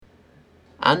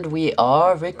And we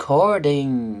are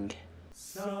recording.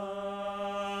 Somebody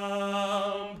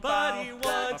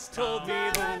once told me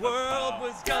the world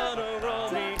was gonna roll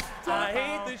me. I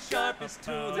ain't the sharpest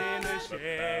tool in the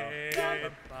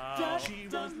shed. She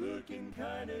was looking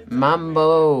kinda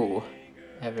Mambo.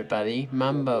 Everybody,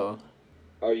 Mambo.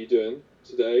 How are you doing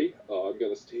today? Oh, I'm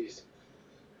gonna sneeze.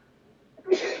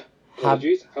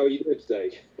 Apologies. How are you doing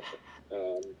today,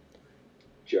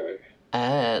 Joe?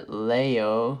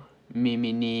 Leo,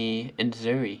 Mimini, and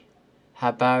Zuri.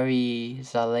 Habari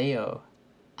Zaleo,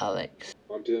 Alex.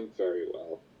 I'm doing very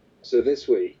well. So this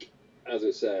week, as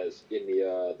it says in the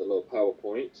little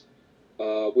PowerPoint,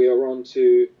 we are on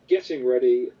to getting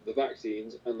ready, the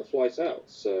vaccines, and the flight out.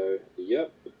 So,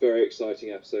 yep, very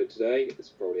exciting episode today. It's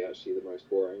probably actually the most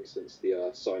boring since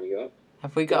the signing up.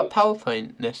 Have we got a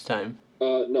PowerPoint this time?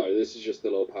 No, this is just the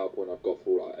little PowerPoint I've got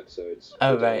for all our episodes.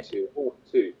 Oh, We're down right. to 1,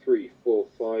 2, 3, 4,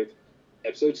 5,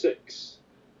 episode 6.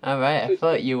 Alright, I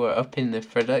thought you were up in the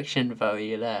production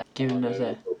value there, giving us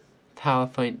a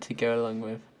PowerPoint to go along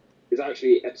with. It's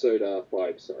actually episode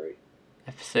 5, sorry.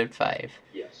 Episode 5.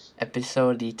 Yes.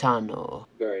 Episoditano.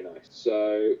 Very nice.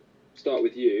 So, start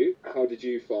with you. How did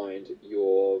you find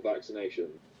your vaccination?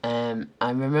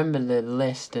 I remember the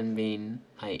list and being,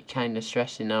 like, kind of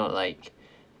stressing out, like,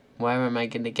 where am I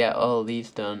going to get all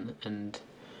these done and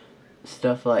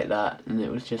stuff like that. And it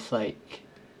was just like,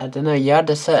 I don't know, you had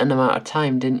a certain amount of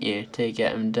time, didn't you, to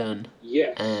get them done?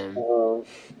 Yes. I'm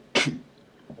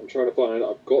trying to find it.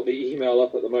 I've got the email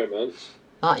up at the moment.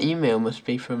 That email must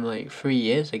be from like 3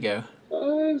 years ago.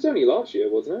 It was only last year,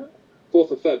 wasn't it?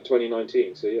 4th of Feb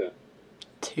 2019, so yeah.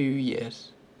 2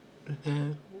 years.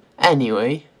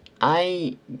 Anyway,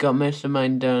 I got most of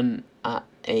mine done at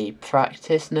a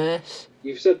practice nurse.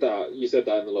 You said that in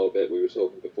the little bit we were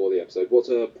talking before the episode. What's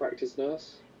a practice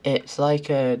nurse? It's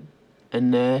like a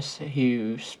nurse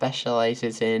who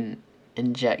specialises in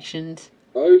injections.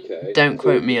 Okay. Don't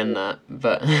quote me on that,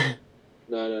 but...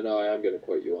 No, I am going to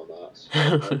quote you on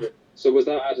that. So was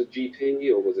that at a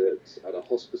GP or was it at a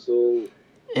hospital?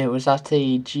 It was at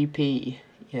a GP,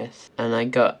 yes. And I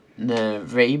got the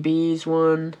rabies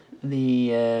one,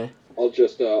 the... I'll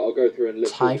go through and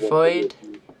list typhoid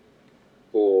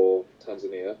for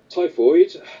Tanzania.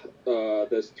 Typhoid,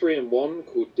 there's 3 in 1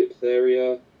 called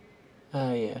diphtheria.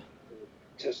 Oh, yeah.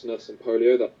 Tetanus and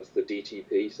polio, that's the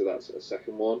DTP, so that's a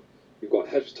second one. You've got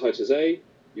hepatitis A,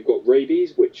 you've got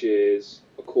rabies, which is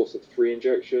a course of 3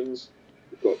 injections.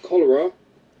 You've got cholera,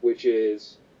 which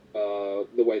is the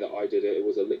way that I did it. It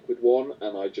was a liquid one,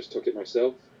 and I just took it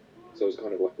myself. So it was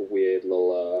kind of like a weird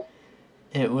little...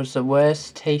 It was the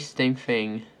worst tasting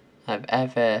thing I've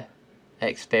ever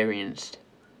experienced.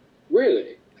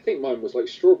 Really? I think mine was like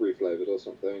strawberry flavoured or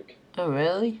something. Oh,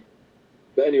 really?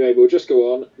 But anyway, we'll just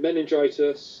go on.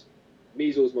 Meningitis,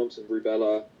 measles, mumps and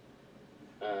rubella,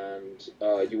 and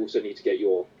you also need to get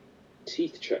your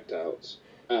teeth checked out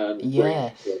and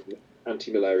yes. bring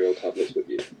anti-malarial tablets with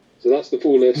you. So that's the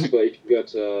full list, but if you go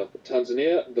to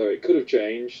Tanzania, though it could have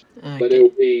changed, but it will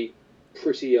be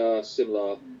pretty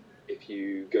similar if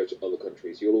you go to other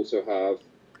countries. You'll also have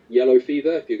yellow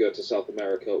fever if you go to South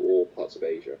America or parts of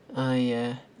Asia. Oh,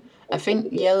 yeah. I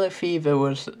think yellow fever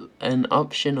was an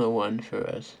optional one for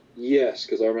us. Yes,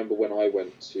 because I remember when I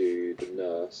went to the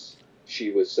nurse,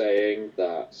 she was saying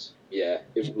that, yeah,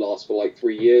 it would last for like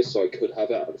 3 years, so I could have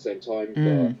it at the same time,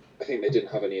 but I think they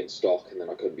didn't have any in stock, and then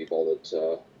I couldn't be bothered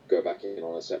to go back in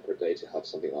on a separate day to have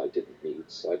something that I didn't need,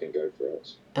 so I didn't go for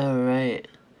it. Oh, right.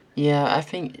 Yeah, I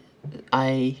think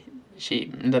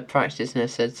the practice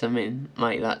nurse said something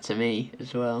like that to me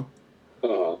as well.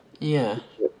 Yeah.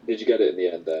 Did you get it in the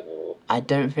end then, or? I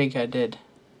don't think I did.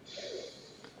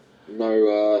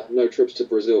 No trips to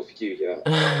Brazil for you yet.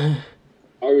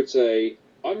 I would say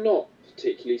I'm not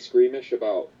particularly squeamish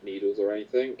about needles or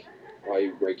anything.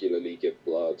 I regularly give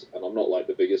blood, and I'm not like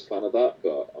the biggest fan of that,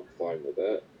 but I'm fine with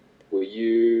it. Were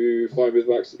you fine with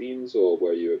vaccines, or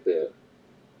were you a bit?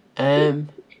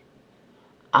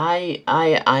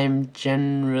 I'm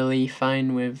generally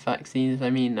fine with vaccines.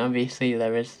 I mean, obviously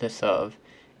there is the sort of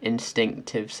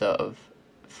instinctive sort of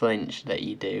flinch that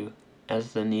you do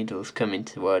as the needle's coming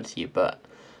towards you, but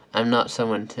I'm not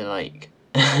someone to like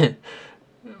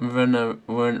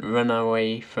run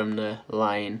away from the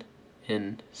line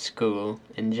in school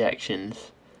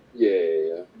injections.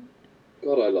 Yeah.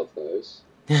 God, I love those.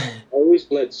 I always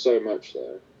bled so much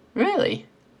though. Really?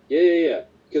 Yeah.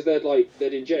 Because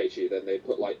they'd inject you, then they'd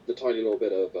put like the tiny little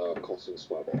bit of cotton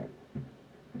swab on,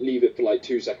 leave it for like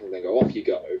 2 seconds, then go, off you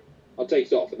go. I'd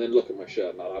take it off and then look at my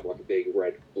shirt and I'd have like a big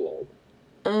red blob.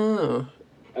 Oh.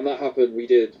 And that happened, we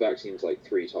did vaccines like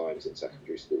 3 times in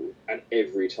secondary school, and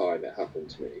every time it happened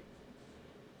to me.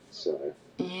 So,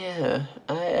 Yeah,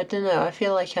 I don't know. I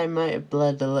feel like I might have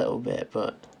bled a little bit,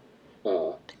 but uh,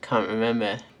 I can't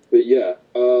remember. but yeah,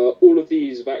 all of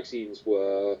these vaccines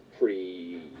were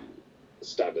pretty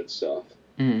standard stuff.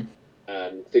 Mm.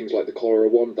 And things like the cholera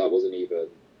one, that wasn't even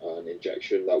an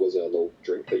injection, that was a little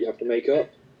drink that you have to make up.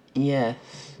 Yes.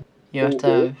 You have All to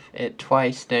good. have it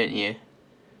twice, don't you?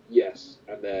 Yes,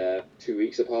 and they're 2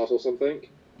 weeks apart or something.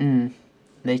 Mm.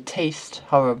 They taste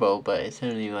horrible, but it's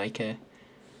only like a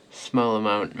small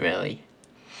amount, really.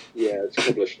 Yeah, it's a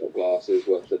couple of shot glasses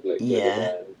worth of liquid, and Yeah.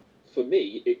 then for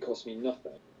me, it cost me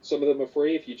nothing. Some of them are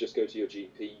free if you just go to your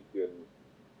GP, you can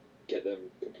get them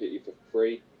completely for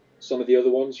free. Some of the other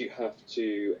ones you have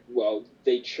to, well,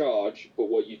 they charge, but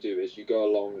what you do is you go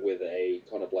along with a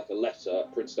kind of like a letter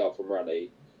printed out from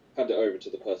Raleigh, hand it over to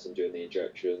the person doing the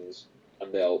injections,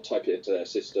 and they'll type it into their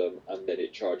system, and then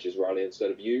it charges Raleigh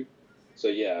instead of you. So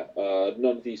yeah,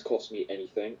 none of these cost me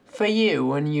anything. For you,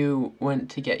 when you went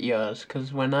to get yours,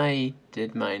 because when I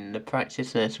did mine, the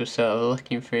practice nurse was sort of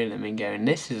looking through them and going,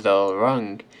 "This is all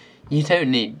wrong. You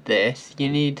don't need this. You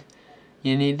need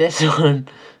this one."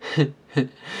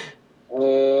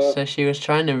 So she was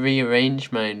trying to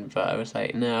rearrange mine, but I was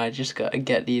like, "No, I just got to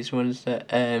get these ones that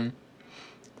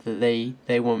they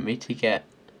want me to get."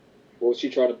 What was she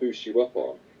trying to boost you up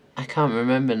on? I can't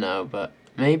remember now, but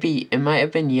maybe it might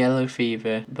have been yellow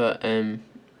fever, but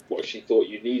What, she thought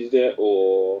you needed it,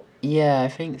 or yeah, I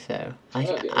think so.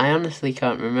 Okay. I honestly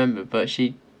can't remember, but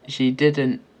she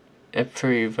didn't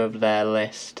approve of their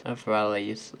list, of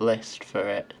Raleigh's list for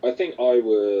it. I think I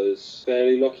was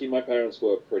fairly lucky. My parents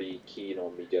were pretty keen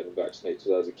on me getting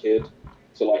vaccinated as a kid.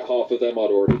 So, like, half of them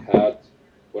I'd already had.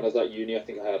 When I was at uni, I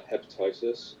think I had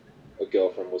hepatitis. A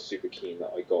girlfriend was super keen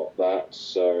that I got that.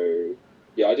 So,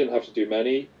 yeah, I didn't have to do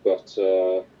many, but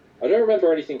I don't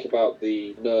remember anything about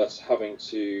the nurse having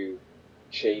to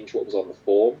change what was on the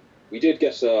form. We did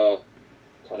get a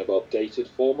kind of updated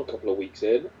form a couple of weeks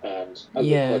in, and as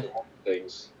Yeah. with quite a lot of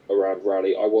things around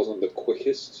Raleigh, I wasn't the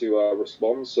quickest to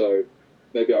respond, so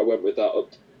maybe I went with that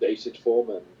updated form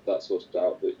and that sorted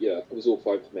out. But yeah, it was all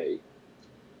fine for me.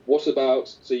 What about,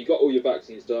 so you got all your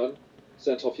vaccines done,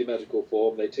 sent off your medical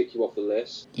form, they tick you off the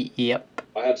list. Yep.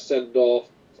 I had to send off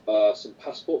some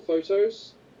passport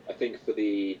photos, I think for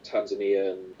the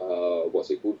Tanzanian, what's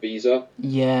it called, visa.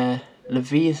 Yeah. The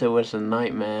visa was a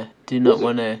nightmare. Do not Was it?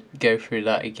 want to go through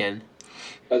that again.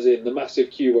 As in the massive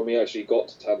queue when we actually got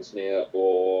to Tanzania,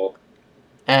 or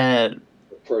Uh,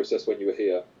 the process when you were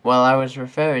here? well, I was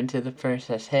referring to the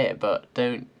process here, but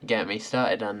don't get me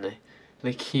started on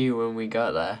the queue when we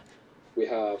got there. We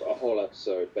have a whole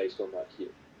episode based on that queue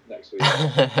next week.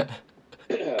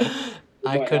 We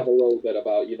I might could have a little bit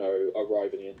about,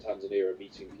 arriving in Tanzania and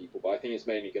meeting people, but I think it's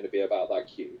mainly going to be about that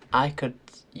queue.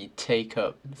 take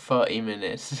up 40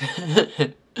 minutes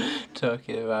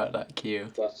talking about that queue.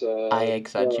 But I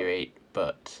exaggerate,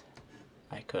 but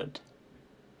I could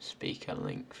speak at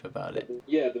length about it.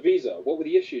 Yeah, the visa. What were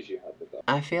the issues you had with that?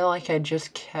 I feel like I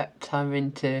just kept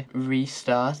having to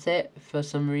restart it for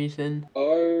some reason.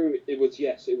 Oh, it was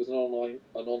an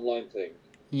online thing.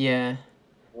 Yeah.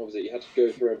 What was it? You had to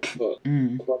go through and put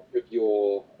a bunch of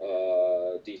your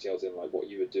details in, like what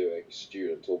you were doing,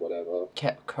 student or whatever.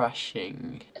 Kept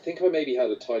crashing. I think I maybe had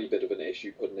a tiny bit of an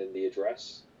issue putting in the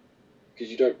address. Because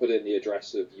you don't put in the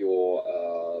address of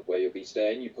your where you'll be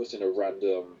staying, you put in a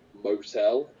random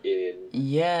motel in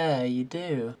Yeah, you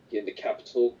do. the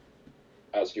capital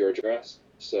as your address.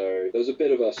 So there was a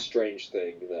bit of a strange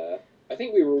thing there. I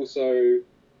think we were also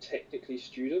technically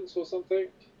students or something.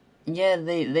 Yeah,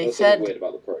 they That's said weird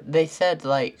about the program. they said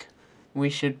like we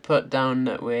should put down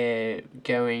that we're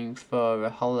going for a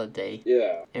holiday.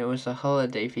 Yeah. It was a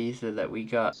holiday visa that we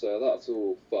got. So that's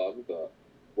all fun, but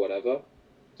whatever.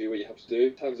 Do what you have to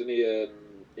do. Tanzanian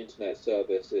internet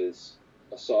services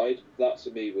aside, that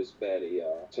to me was fairly,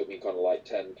 took me kind of like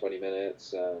 10, 20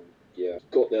 minutes, and yeah.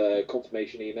 Got the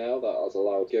confirmation email that I was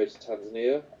allowed to go to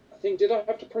Tanzania. I think, did I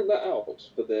have to print that out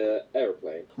for the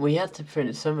aeroplane? We had to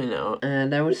print something out,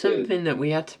 and there was You did? something that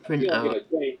we had to print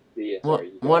Yeah, out.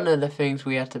 One of the things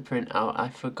we had to print out, I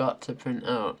forgot to print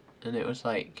out, and it was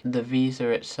like the visa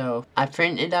itself. I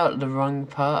printed out the wrong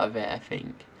part of it, I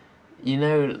think. You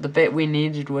know, the bit we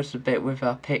needed was the bit with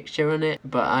our picture on it,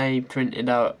 but I printed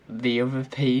out the other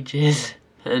pages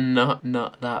and not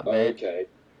that bit. Okay.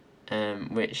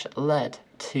 Which led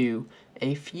to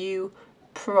a few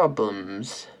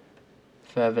problems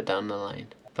further down the line.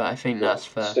 But I think that's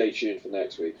for Stay tuned for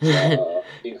next week.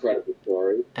 Incredible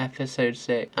story. episode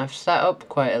 6. I've set up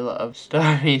quite a lot of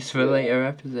stories for later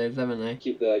episodes, haven't I?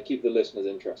 Keep the listeners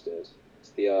interested.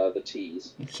 the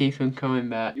tees. Keep them coming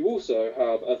back. You also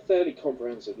have a fairly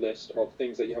comprehensive list of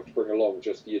things that you have to bring along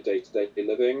just for your day-to-day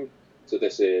living. So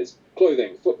this is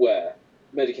clothing, footwear,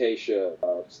 medication,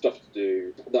 stuff to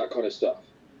do, that kind of stuff.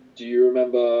 Do you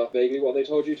remember vaguely what they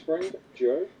told you to bring,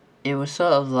 Joe? It was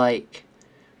sort of like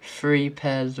 3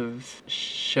 pairs of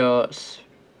shorts,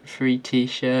 3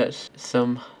 t-shirts,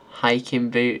 some hiking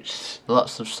boots,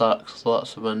 lots of socks,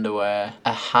 lots of underwear,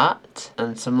 a hat,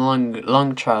 and some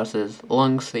long trousers,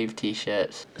 long sleeve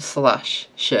t-shirts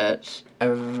 / shirts.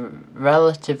 A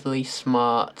relatively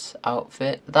smart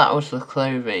outfit. That was the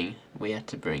clothing we had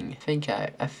to bring.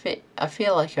 I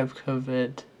feel like I've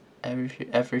covered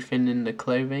everything in the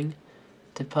clothing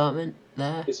department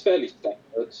there. It's fairly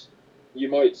standard. You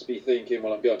might be thinking,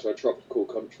 when I'm going to a tropical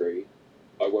country,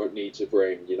 I won't need to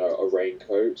bring, a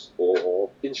raincoat or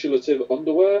insulative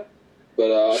underwear.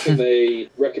 But I think they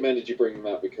recommended you bring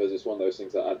that because it's one of those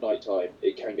things that at night time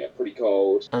it can get pretty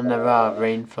cold. And there are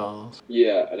rainfalls.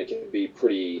 Yeah, and it can be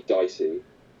pretty dicey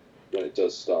when it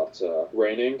does start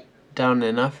raining. Down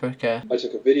in Africa. I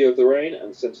took a video of the rain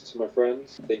and sent it to my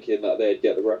friends, thinking that they'd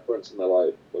get the reference, and they're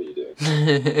like, "What are you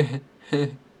doing?"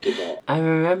 Did not. I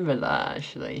remember that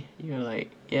actually. You were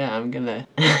like, yeah, I'm gonna.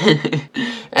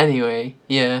 Anyway,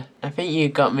 yeah. I think you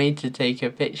got me to take a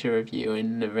picture of you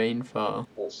in the rainfall.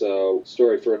 That's a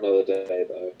story for another day,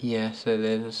 though. Yeah, so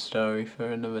there's a story for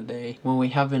another day. Will we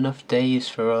have enough days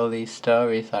for all these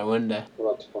stories, I wonder?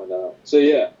 We'll have to find out. So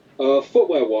yeah,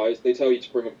 footwear-wise, they tell you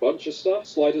to bring a bunch of stuff.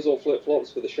 Sliders or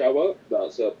flip-flops for the shower.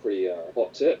 That's a pretty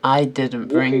hot tip. I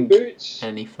didn't Walking bring boots.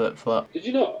 any flip-flop. Did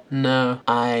you not? No,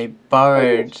 I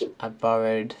bought some.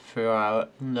 borrowed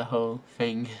throughout the whole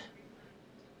thing.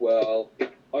 Well,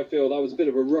 I feel that was a bit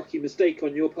of a rookie mistake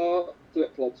on your part.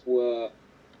 Flip-flops were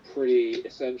pretty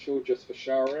essential just for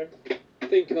showering. I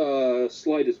think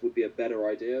sliders would be a better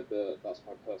idea, but that's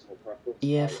my personal preference.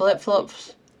 Yeah,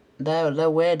 flip-flops, they're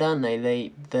weird, aren't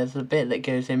they? There's a bit that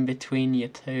goes in between your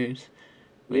toes,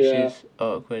 which is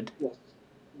awkward.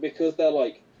 Because they're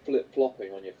like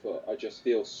flip-flopping on your foot, I just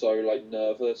feel so like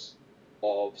nervous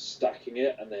of stacking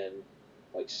it and then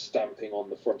like stamping on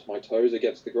the front of my toes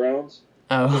against the ground.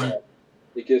 Oh.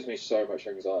 It gives me so much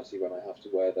anxiety when I have to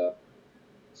wear that.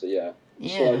 So yeah,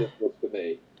 sliders would for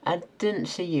me. I didn't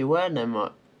see you wear them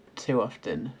too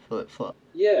often, flip-flop.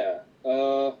 Yeah,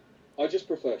 I just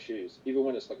prefer shoes. Even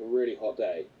when it's like a really hot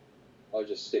day, I'll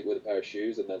just stick with a pair of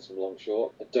shoes and then some long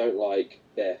short. I don't like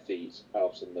bare feet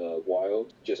out in the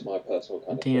wild. Just my personal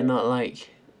kind of Do you thing. not like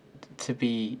to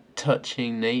be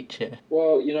touching nature?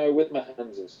 Well, with my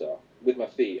hands and stuff, with my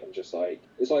feet, I'm just like,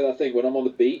 it's like that thing when I'm on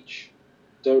the beach,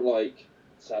 don't like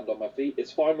sand on my feet.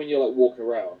 It's fine when you're like walking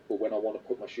around, but when I want to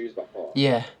put my shoes back on,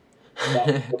 Yeah.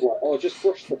 that's like, oh, just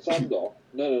brush the sand off.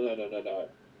 No.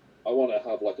 I want to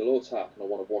have like a little tap and I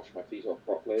want to wash my feet off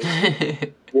properly.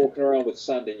 Walking around with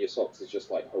sand in your socks is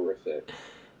just like horrific.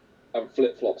 And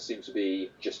flip-flops seem to be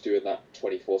just doing that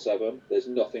 24/7. There's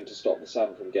nothing to stop the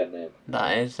sand from getting in.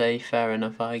 That is a fair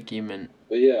enough argument.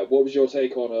 But yeah, what was your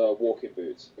take on walking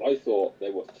boots? I thought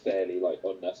they were fairly like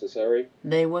unnecessary.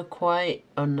 They were quite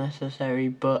unnecessary,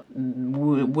 but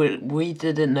we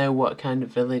didn't know what kind of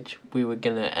village we were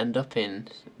going to end up in.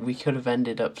 We could have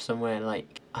ended up somewhere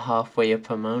like halfway up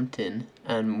a mountain,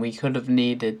 and we could have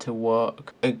needed to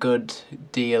walk a good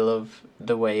deal of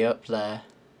the way up there,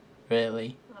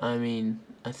 really. I mean,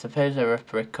 I suppose they're a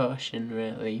precaution,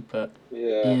 really, but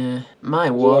yeah.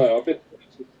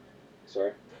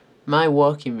 Sorry. My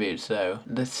walking boots, though,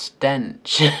 the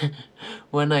stench.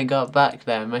 When I got back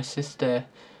there, my sister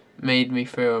made me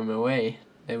throw them away.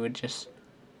 They were just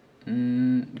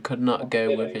could not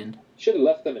go within. Should have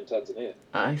left them in Tanzania.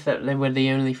 I thought they were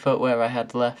the only footwear I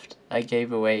had left. I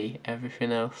gave away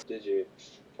everything else. Did you?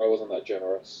 I wasn't that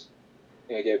generous. I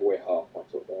think I gave away half my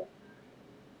footwear.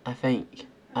 I think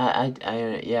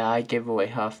I gave away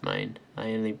half mine.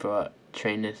 I only brought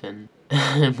trainers and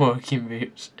walking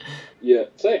boots. Yeah,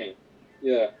 same.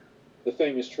 Yeah, the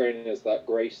famous trainers that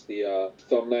grace the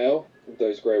thumbnail,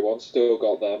 those grey ones, still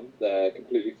got them. They're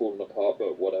completely fallen apart,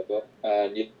 but whatever.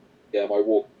 And yeah, my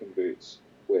walking boots,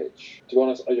 which, to be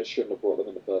honest, I just shouldn't have brought them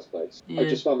in the first place. Yeah. I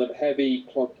just found them heavy,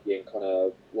 clunky, and kind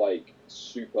of like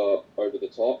super over the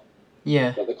top.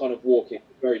 Yeah. Like the kind of walking,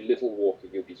 very little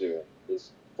walking you'll be doing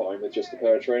is fine with just a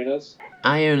pair of trainers.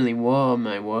 I only wore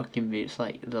my walking boots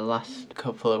like the last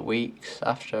couple of weeks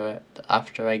after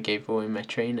I gave away my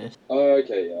trainers. Oh,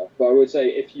 okay, yeah. But I would say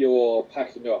if you're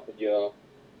packing up and you're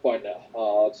finding it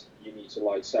hard, you need to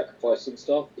like sacrifice some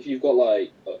stuff. If you've got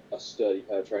like a sturdy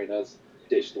pair of trainers,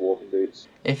 ditch the walking boots.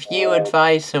 If you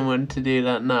advise someone to do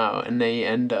that now and they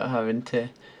end up having to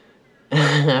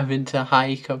having to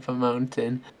hike up a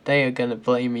mountain, they are gonna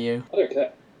blame you. I don't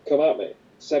care. Come at me.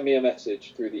 Send me a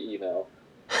message through the email.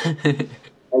 I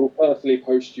will personally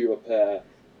post you a pair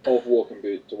of walking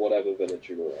boots to whatever village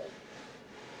you are in.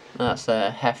 That's a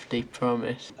hefty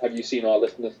promise. Have you seen our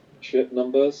listenership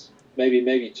numbers?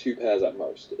 Maybe 2 pairs at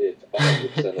most, if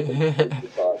 100% of them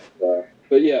decide.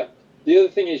 But yeah, the other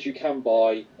thing is you can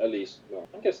buy, at least, well,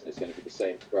 I'm guessing it's going to be the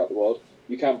same throughout the world,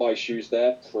 you can buy shoes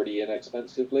there pretty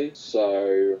inexpensively.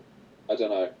 So, I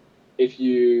don't know. If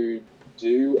you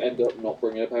do end up not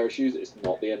bringing a pair of shoes, it's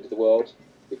not the end of the world,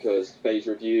 because phase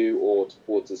review or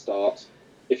towards the start,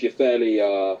 if you're fairly,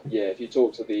 if you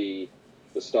talk to the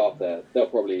staff there, they'll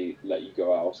probably let you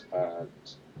go out and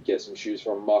get some shoes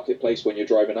from a marketplace when you're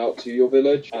driving out to your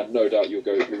village, and no doubt you'll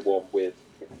go through one with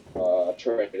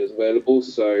trainers available.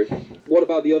 So what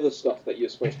about the other stuff that you're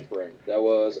supposed to bring? There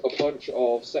was a bunch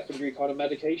of secondary kind of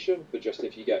medication for just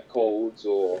if you get colds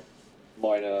or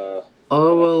minor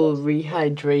Oral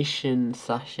rehydration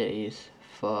sachets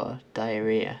for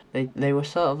diarrhea. They were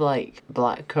sort of like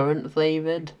blackcurrant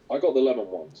flavoured. I got the lemon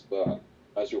ones, but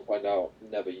as you'll find out,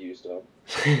 never used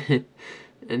them.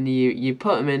 And you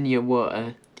put them in your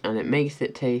water, and it makes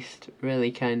it taste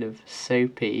really kind of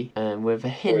soapy, with a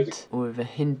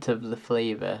hint of the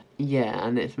flavour. Yeah,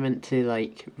 and it's meant to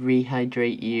like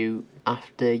rehydrate you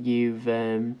after you've,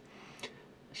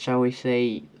 shall we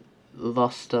say,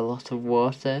 lost a lot of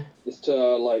water. It's to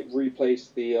like replace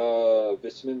the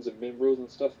vitamins and minerals and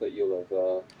stuff that you'll have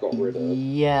got rid of.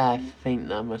 Yeah, I think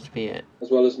that must be it. As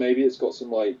well as maybe it's got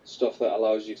some like stuff that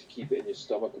allows you to keep it in your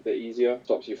stomach a bit easier,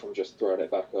 stops you from just throwing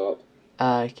it back up.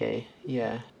 Okay,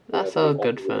 yeah. That's all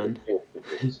good fun.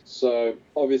 So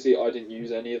obviously I didn't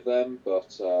use any of them,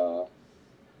 but I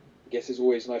guess it's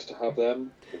always nice to have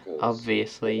them. Because,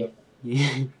 obviously.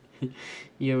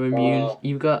 You're immune.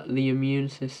 You've got the immune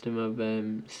system of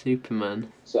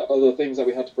Superman. So other things that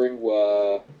we had to bring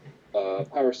were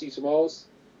paracetamols.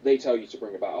 They tell you to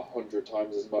bring about 100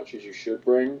 times as much as you should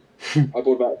bring. I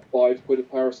bought about £5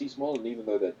 of paracetamol, and even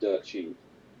though they're dirt cheap,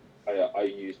 I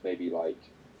used maybe like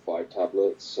 5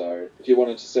 tablets. So if you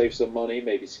wanted to save some money,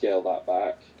 maybe scale that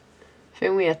back. I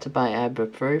think we had to buy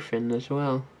ibuprofen as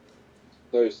well.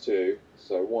 Those two.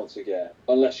 So once again,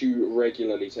 unless you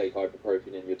regularly take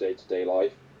ibuprofen in your day-to-day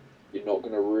life, you're not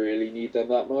going to really need them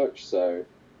that much. So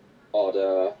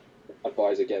I'd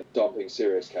advise again dumping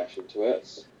serious cash into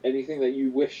it. Anything that you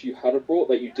wish you had brought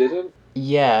that you didn't?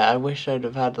 Yeah, I wish I'd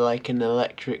have had like an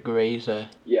electric razor.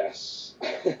 Yes.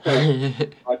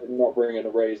 I did not bring an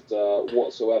eraser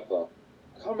whatsoever.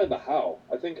 I can't remember how.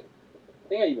 I think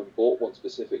I even bought one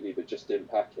specifically, but just didn't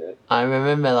pack it. I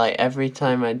remember like every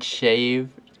time I'd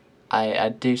shave,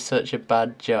 I'd do such a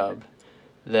bad job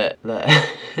that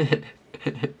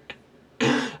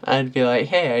I'd be like,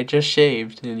 hey, I just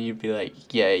shaved, and you'd be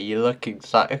like, yeah, you look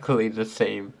exactly the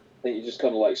same. I think you just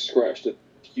kind of like scratched a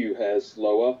few hairs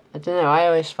lower. I don't know, I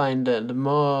always find that the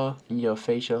more your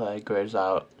facial hair grows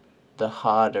out, the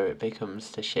harder it becomes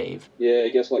to shave. Yeah,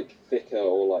 it gets like thicker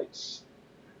or like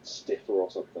stiffer or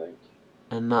something.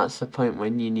 And that's the point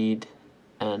when you need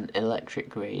an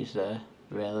electric razor,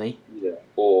 really. Yeah.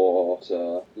 Or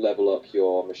to level up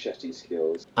your machete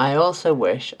skills. I also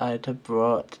wish I'd have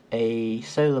brought a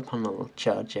solar panel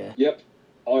charger. Yep.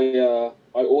 I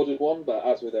ordered one, but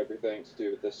as with everything to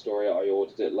do with this story, I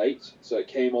ordered it late. So it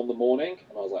came on the morning,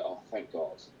 and I was like, oh, thank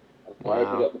God. And I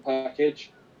opened up the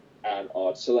package, and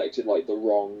I'd selected like the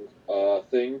wrong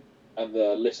thing, and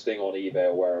the listing on eBay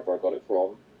or wherever I got it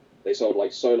from, they sold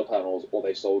like solar panels, or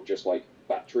they sold just like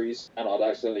batteries, and I'd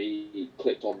accidentally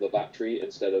clicked on the battery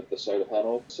instead of the solar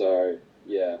panel. So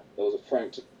yeah, there was a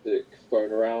frantic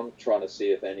phone around trying to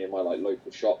see if any of my like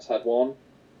local shops had one.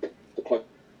 The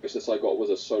closest I got was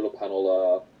a solar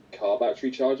panel car battery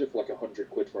charger for like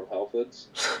 £100 from Halfords.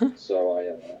 So I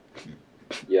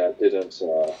didn't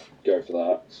go for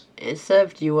that. It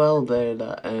served you well though,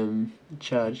 that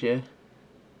charger.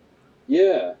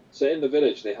 Yeah, so in the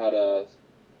village they had a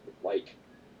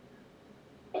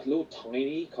little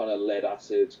tiny kind of lead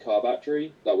acid car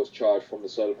battery that was charged from the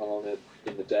solar panel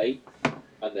in the day,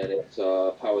 and then it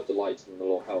powered the lights in the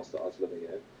little house that I was living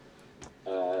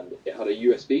in. And it had a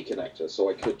USB connector, so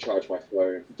I could charge my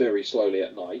phone very slowly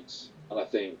at night. And I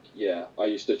think, I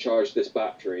used to charge this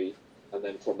battery, and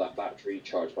then from that battery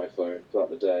charge my phone throughout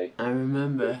the day. I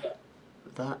remember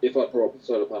that. If I'd brought a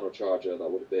solar panel charger, that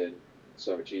would have been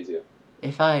so much easier.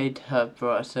 If I'd have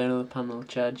brought a solar panel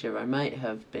charger, I might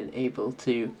have been able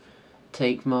to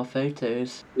take more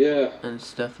photos. Yeah. And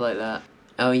stuff like that.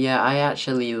 Oh yeah, I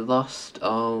actually lost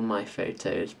all my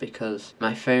photos because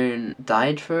my phone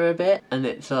died for a bit, and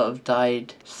it sort of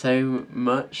died so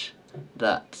much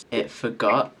that it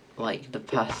forgot like the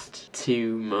past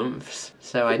 2 months.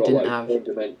 So I You've got, didn't like, have. brain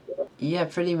dementia. Yeah,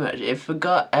 pretty much. It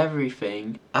forgot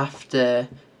everything after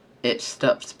it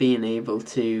stopped being able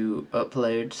to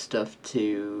upload stuff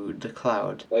to the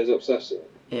cloud. That is obsessive.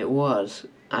 It was.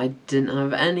 I didn't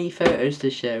have any photos to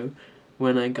show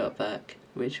when I got back,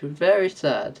 which was very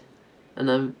sad. And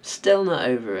I'm still not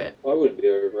over it. I wouldn't be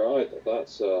over it either.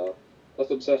 That's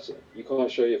obsessive. You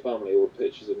can't show your family all the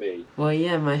pictures of me. Well,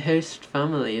 yeah, my host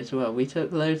family as well. We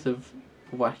took loads of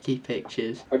wacky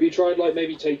pictures. Have you tried, like,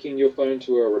 maybe taking your phone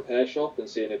to a repair shop and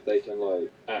seeing if they can,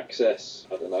 like, access,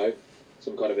 I don't know,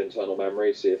 some kind of internal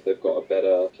memory, see if they've got a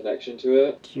better connection to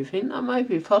it? Do you think that might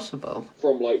be possible?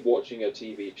 From, like, watching a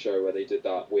TV show where they did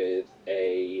that with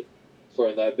a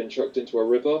phone that had been chucked into a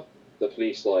river, the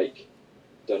police, like,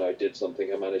 don't know, did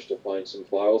something and managed to find some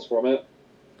files from it.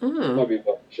 Oh, Might be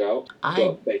worth a shout. I-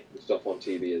 But making stuff on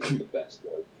TV isn't the best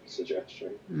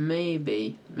suggestion.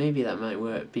 maybe that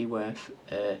might be worth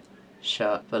a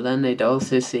shot. But then they'd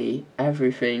also see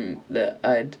everything that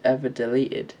I'd ever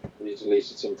deleted. You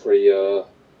deleted some pretty,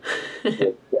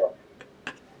 good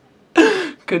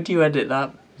stuff. Could you edit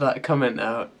that comment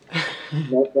out?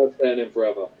 That's staying in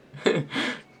forever.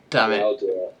 Damn Yeah, it. I'll do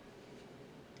it.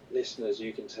 Listeners,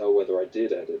 you can tell whether I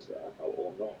did edit that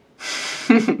or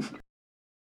not.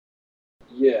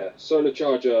 Yeah, solar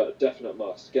charger, definite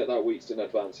must. Get that weeks in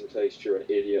advance in case you're an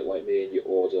idiot like me and you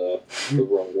order the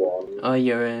wrong one. Or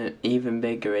you're an even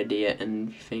bigger idiot and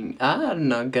you think, I'm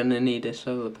not gonna need a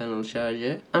solar panel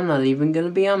charger. I'm not even gonna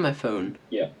be on my phone.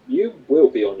 Yeah, you will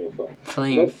be on your phone.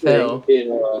 Playing Phil.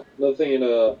 Another thing in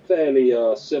a fairly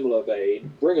similar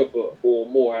vein, bring a book, or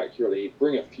more accurately,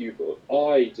 bring a few books.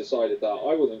 I decided that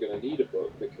I wasn't going to need a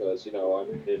book because, you know,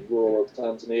 I'm in rural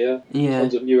Tanzania, Yeah.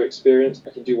 tons of new experience,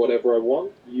 I can do whatever I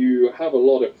want. You have a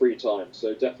lot of free time,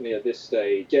 so definitely at this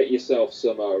stage, get yourself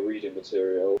some reading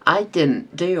material. I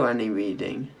didn't do any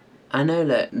reading. I know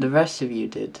that the rest of you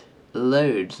did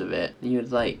loads of it.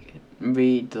 You'd like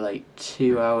read like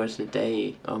 2 hours a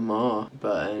day or more.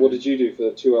 But What did you do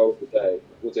for 2 hours a day?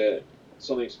 Was it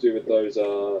something to do with those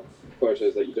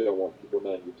photos that you don't want people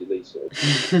knowing you deleted?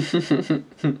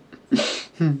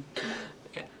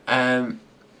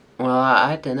 Well,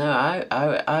 I don't know.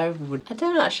 I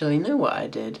don't actually know what I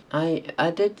did. I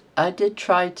did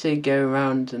try to go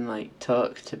around and like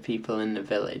talk to people in the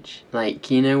village.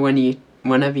 Like, you know,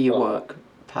 whenever you walk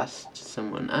past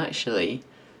someone. Actually,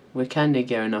 we're kind of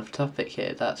going off topic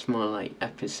here. That's more like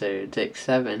episode 6,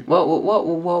 7. What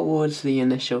was the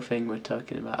initial thing we're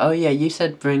talking about? Oh yeah, you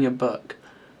said bring a book.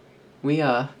 We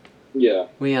are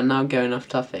now going off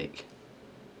topic.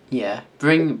 Yeah,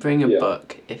 bring a Yeah.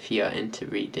 book if you're into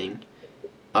reading,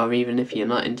 or even if you're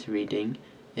not into reading,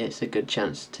 it's a good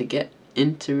chance to get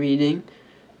into reading,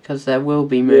 because there will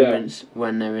be moments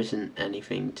when there isn't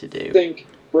anything to do. I think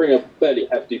bring a fairly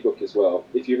hefty book as well.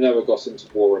 If you've never got into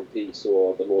War and Peace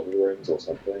or The Lord of the Rings or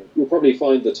something, you'll probably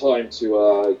find the time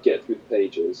to get through the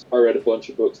pages. I read a bunch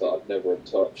of books that I'd never have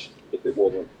touched if it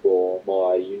wasn't for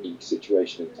my unique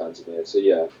situation in Tanzania. So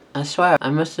yeah. I swear, I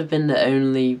must have been the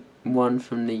only one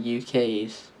from the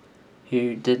UK's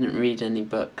who didn't read any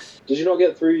books. Did you not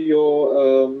get through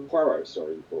your Poirot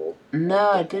story before?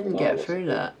 No, I didn't get through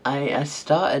that. I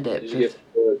started it. Did you give it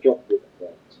to Godfrey in the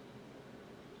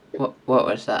end? What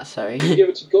was that? Sorry. Did you give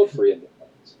it to Godfrey in the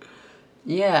end?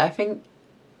 Yeah, I think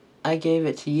I gave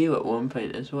it to you at one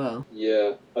point as well.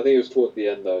 Yeah, I think it was toward the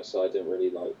end though, so I didn't really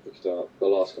pick it up the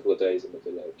last couple of days in the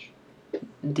village.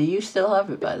 Do you still have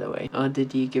it, by the way? Or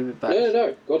did you give it back?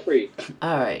 No, Godfrey.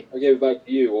 Alright, I gave it back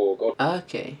to you or Godfrey.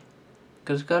 okay.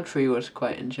 Because Godfrey was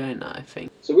quite enjoying that, I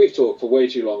think. So we've talked for way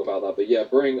too long about that, but yeah,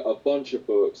 bring a bunch of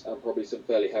books and probably some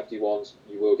fairly hefty ones.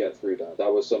 You will get through that.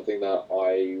 That was something that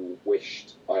I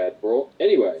wished I had brought.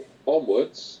 Anyway,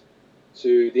 onwards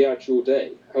to the actual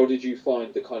day. How did you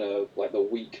find the kind of like the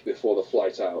week before the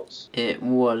flight out? It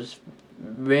was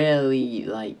really,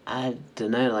 like, I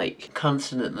don't know, like,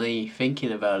 constantly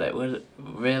thinking about it was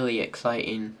really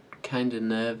exciting, kind of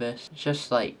nervous.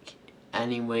 Just like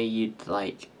any way you'd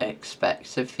like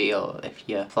expect to feel if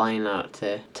you're flying out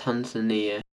to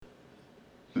Tanzania.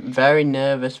 Very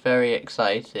nervous, very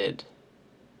excited.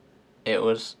 It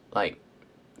was like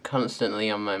constantly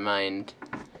on my mind.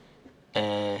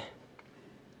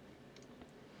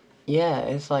 Yeah,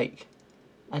 it's like,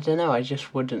 I don't know, I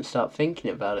just wouldn't stop thinking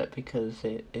about it because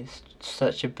it's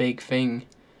such a big thing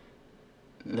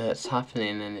that's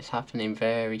happening, and it's happening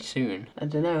very soon. I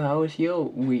don't know, how was your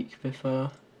week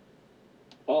before?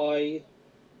 I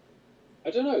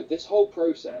don't know, this whole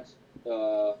process,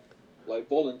 like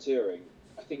volunteering,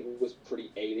 I think it was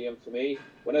pretty alien for me.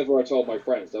 Whenever I told my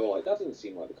friends, they were like, "That doesn't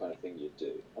seem like the kind of thing you'd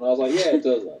do," and I was like, "Yeah, it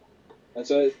doesn't." And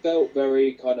so it felt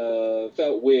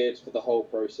felt weird for the whole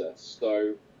process.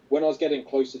 So when I was getting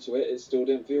closer to it, it still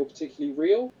didn't feel particularly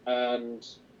real. And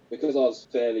because I was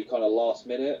fairly kind of last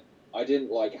minute, I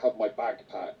didn't like have my bag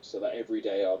packed so that every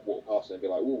day I'd walk past it and be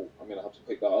like, "Ooh, I'm gonna have to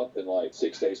pick that up in like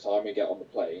 6 days' time and get on the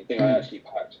plane." I think I actually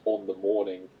packed on the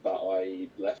morning that I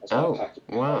left. I started packing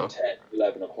at wow. like 10,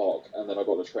 11 o'clock, and then I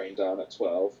got the train down at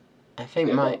 12. I think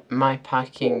Yeah, my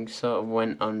packing sort of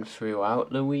went on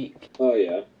throughout the week. Oh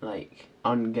yeah. Like,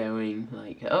 ongoing,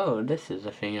 like, oh, this is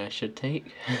a thing I should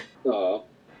take. I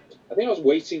think I was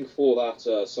waiting for that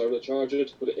solar charger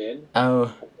to put it in. Oh.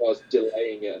 I was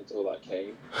delaying it until that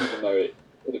came, even though it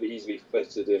could have easily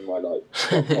fitted in my like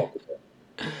front pocket.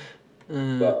 But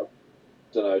I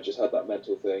don't know, just had that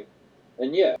mental thing.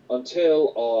 And yeah,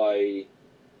 probably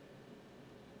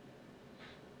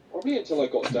until I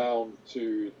got down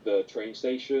to the train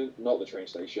station, not the train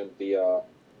station, the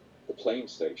plane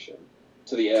station,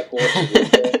 to the airport.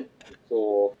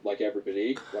 Saw like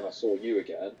everybody when I saw you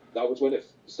again. That was when it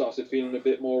started feeling a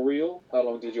bit more real. How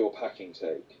long did your packing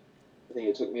take? I think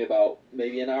it took me about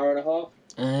maybe an hour and a half.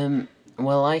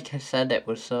 Well, like I said, it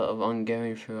was sort of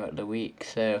ongoing throughout the week,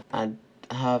 so I'd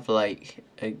have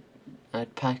I'd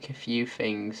pack a few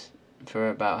things for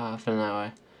about half an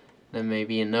hour, then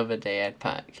maybe another day I'd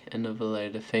pack another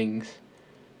load of things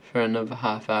for another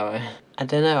half hour. I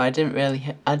don't know, I don't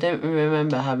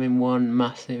remember having one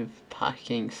massive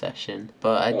packing session,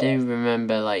 but I do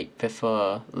remember like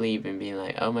before leaving being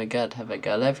like, oh my god, have I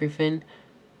got everything?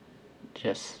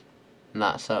 Just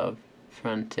that sort of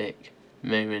frantic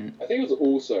moment. I think it was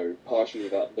also partially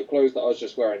that the clothes that I was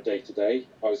just wearing day to day,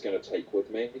 I was going to take with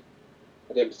me.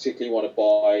 I didn't particularly want to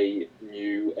buy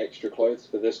new extra clothes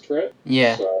for this trip.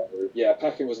 Yeah. So, yeah,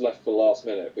 packing was left for last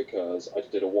minute because I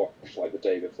did a wash like the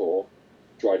day before,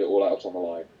 dried it all out on the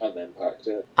line, and then packed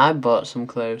it. I bought some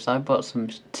clothes. I bought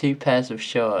 2 pairs of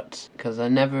shorts because I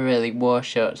never really wore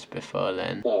shorts before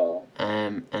then. Oh.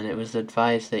 And it was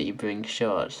advised that you bring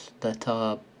shorts that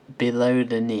are below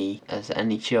the knee, as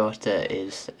any shorter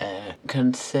is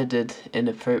considered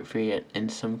inappropriate in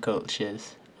some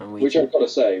cultures. Which I've got to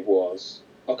say was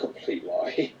a complete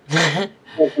lie.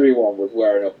 Everyone was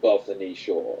wearing above the knee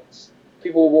shorts.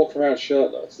 People were walking around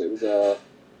shirtless. It was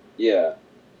yeah.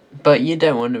 But you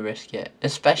don't want to risk it,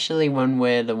 especially when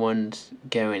we're the ones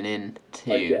going in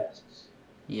to. I guess.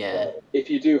 Yeah.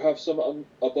 If you do have some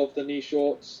above the knee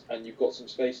shorts and you've got some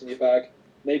space in your bag,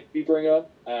 maybe bring them.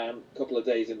 And a couple of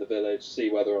days in the village, see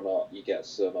whether or not you get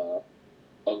some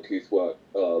uncouth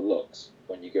looks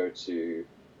when you go to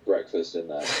breakfast in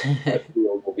there. I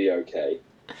feel we'll be okay.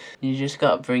 You just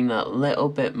got to bring that little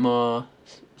bit more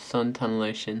suntan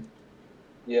lotion.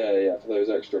 Yeah, for those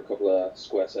extra couple of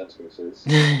square centimetres.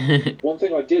 One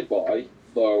thing I did buy,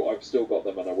 though I've still got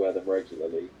them and I wear them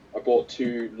regularly, I bought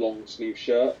 2 long sleeve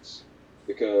shirts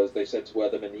because they said to wear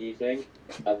them in the evening,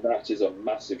 and that is a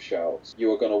massive shout.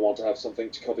 You are going to want to have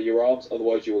something to cover your arms,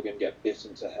 otherwise you are going to get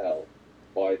bitten to hell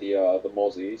by the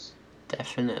mozzies.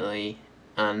 Definitely.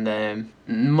 And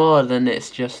more than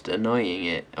it's just annoying,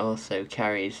 it also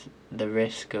carries the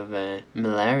risk of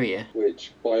malaria.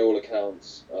 Which, by all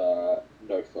accounts, no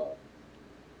fun.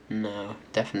 No,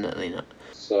 definitely not.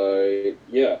 So,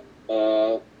 yeah.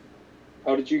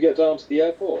 How did you get down to the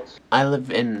airport? I live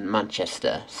in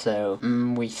Manchester, so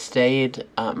we stayed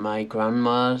at my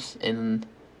grandma's in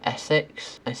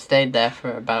Essex. I stayed there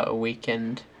for about a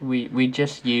weekend. We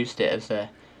just used it as a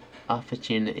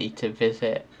opportunity to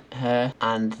visit her,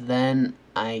 and then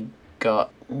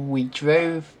we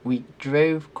drove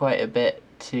quite a bit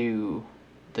to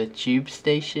the tube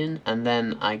station, and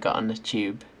then I got on the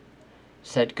tube,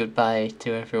 said goodbye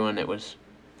to everyone. It was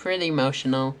pretty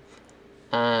emotional,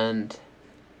 and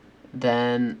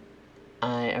then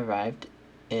I arrived.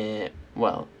 I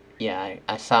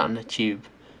sat on the tube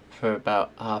for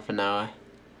about half an hour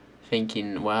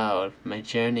thinking, wow, my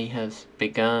journey has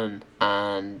begun,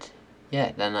 and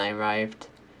yeah, then I arrived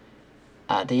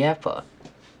at the airport.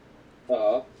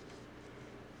 I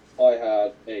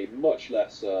had a much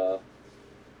less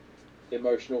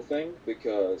emotional thing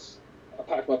because I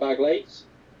packed my bag late.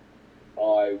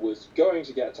 I was going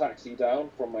to get a taxi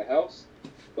down from my house,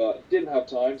 but didn't have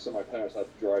time, so my parents had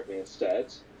to drive me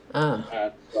instead.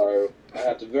 And so I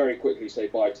had to very quickly say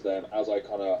bye to them as I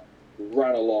kind of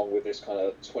ran along with this kind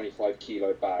of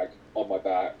 25-kilo bag on my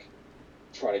back,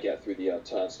 trying to get through the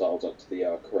turnstiles up to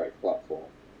the correct platform.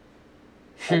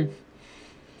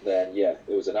 Then, yeah,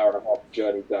 it was an hour and a half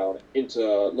journey down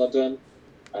into London,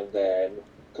 and then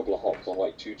a couple of hops on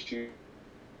like 2 tubes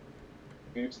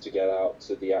to get out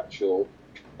to the actual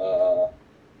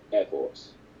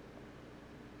airports.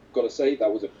 Got to say,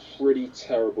 that was a pretty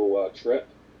terrible trip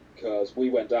because we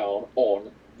went down on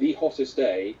the hottest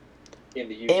day in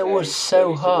the UK. It was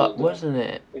so east of hot, London. wasn't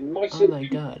it? It might Oh have my been,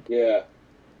 god. yeah,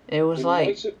 It was it like,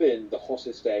 might have been the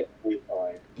hottest day of all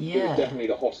time. It was yeah. definitely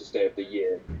the hottest day of the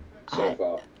year so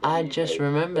far. in I the just UK.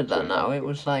 remembered that now. It 2019.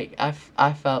 was like,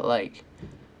 I felt like,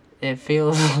 it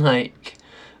feels like,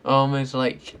 almost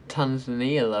like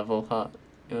Tanzania level hot.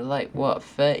 It was like, what,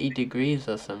 30 degrees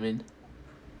or something?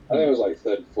 I think it was like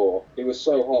 34. It was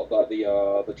so hot that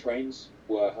the trains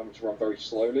were having to run very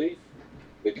slowly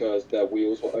because their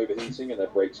wheels were overheating and their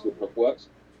brakes wouldn't have worked.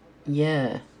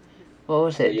 Yeah. What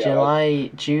was it? Yeah,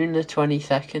 June the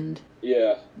 22nd?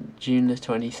 Yeah, June the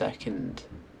 22nd,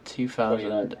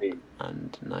 2019.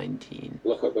 2019.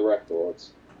 Look up the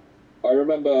records. I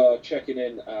remember checking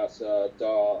in at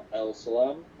Dar el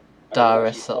Salam, and it Dar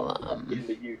was es actually hotter Salaam. in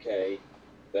the UK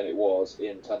than it was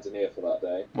in Tanzania for that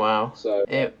day. Wow. So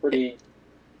pretty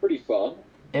fun.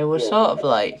 It was Well, sort of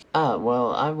like,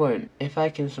 well, I won't. If I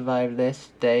can survive this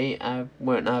day, I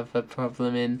won't have a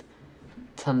problem in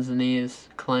Tanzania's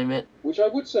climate. Which I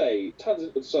would say,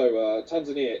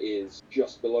 Tanzania is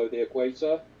just below the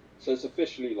equator, so it's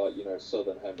officially like,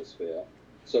 southern hemisphere.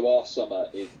 So our summer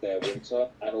is their winter,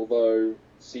 and although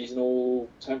seasonal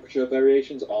temperature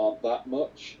variations aren't that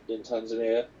much in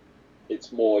Tanzania,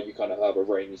 it's more you kind of have a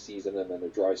rainy season and then a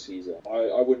dry season.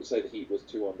 I wouldn't say the heat was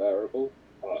too unbearable.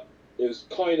 It was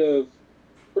kind of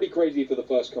pretty crazy for the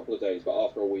first couple of days, but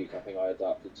after a week, I think I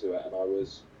adapted to it, and I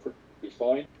was pretty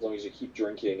fine. As long as you keep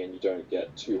drinking and you don't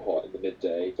get too hot in the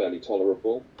midday, fairly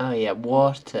tolerable. Oh yeah,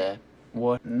 water.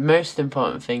 Most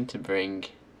important thing to bring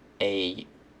a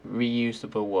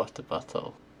reusable water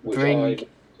bottle. Which I managed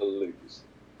to lose.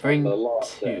 Bring on the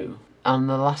last two. day. On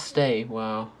the last day,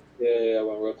 wow. Yeah,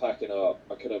 when we were packing up,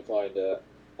 I couldn't find it.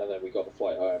 And then we got the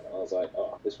flight home, and I was like,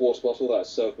 this water bottle that has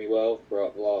served me well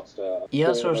throughout the last.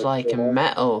 Yours was like a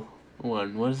metal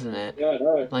one, wasn't it? Yeah, I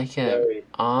know. Like a Very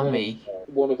army.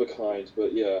 one of a kind,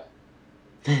 but yeah,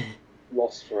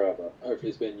 lost forever. Hopefully,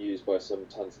 it's been used by some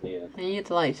Tanzanian. You'd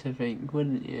like to think,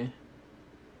 wouldn't you?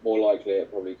 More likely,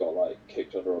 it probably got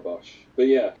kicked under a bush. But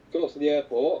yeah, got to the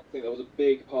airport. I think there was a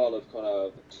big pile of kind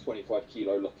of 25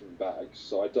 kilo looking bags,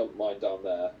 so I dumped mine down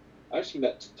there. I actually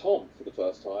met Tom for the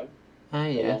first time. Oh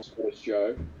yeah. Along with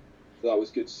Joe. So that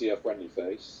was good to see a friendly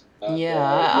face. And,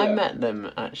 I met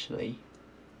them actually.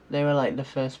 They were like the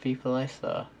first people I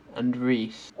saw. And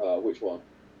Reese. Which one?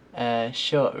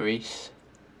 Short Reese.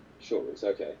 Short Reese,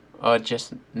 okay. Or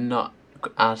just not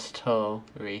as tall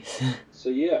Reese. So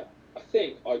yeah, I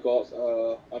think I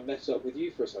met up with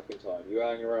you for a second time. You were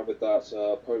hanging around with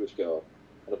that Polish girl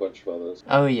and a bunch of others.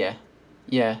 Oh yeah.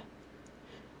 Yeah.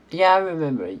 Yeah, I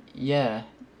remember. Yeah.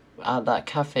 At that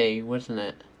cafe, wasn't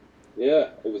it? Yeah,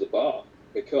 it was a bar.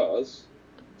 Because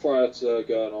prior to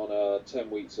going on 10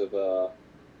 weeks of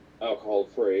alcohol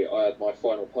free, I had my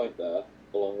final pint there,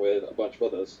 along with a bunch of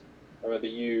others. I remember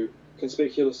you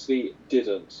conspicuously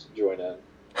didn't join in.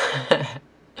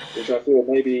 Which I feel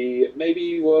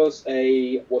maybe was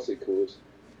a, what's it called?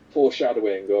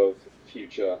 Foreshadowing of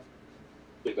future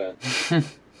events.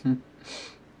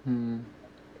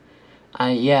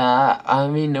 I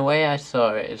mean, the way I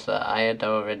saw it is that I had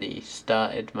already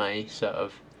started my sort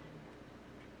of...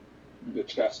 The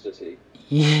chastity.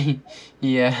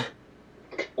 Yeah.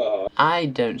 I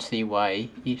don't see why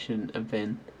you shouldn't have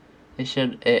been.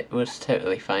 It was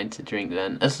totally fine to drink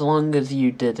then, as long as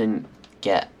you didn't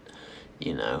get,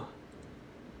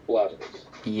 Bladders.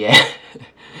 Yeah.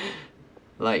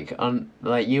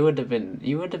 You would have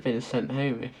been sent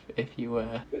home if you were.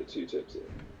 A bit too tipsy.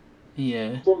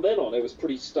 Yeah. From then on, it was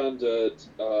pretty standard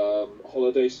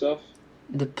holiday stuff.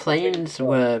 The planes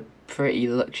were pretty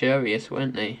luxurious,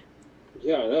 weren't they?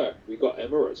 Yeah, I know. We got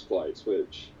Emirates flights,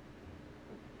 which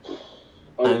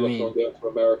I was looking on going to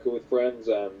America with friends,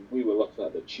 and we were looking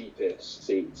at the cheapest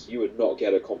seats. You would not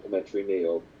get a complimentary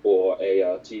meal or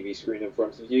a TV screen in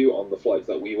front of you on the flights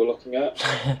that we were looking at.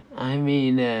 I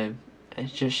mean, it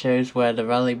just shows where the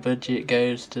rally budget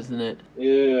goes, doesn't it?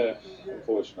 Yeah,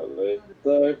 unfortunately.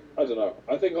 Though, I don't know.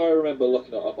 I think I remember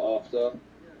looking it up after,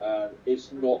 and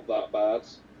it's not that bad.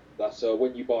 That's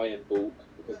when you buy in bulk,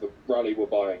 because the rally were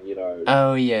buying,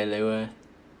 Oh, yeah, they were.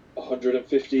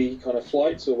 150 kind of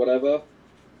flights or whatever.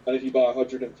 And if you buy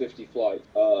 150 flights,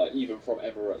 even from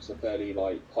Emirates, a fairly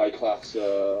high-class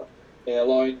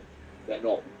airline, they're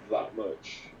not that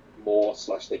much more,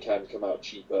 / they can come out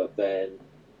cheaper than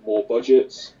more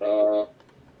budgets.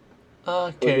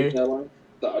 Okay. Airlines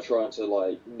that are trying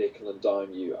to nickel and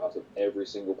dime you out of every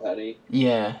single penny.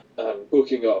 Yeah. And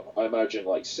booking up, I imagine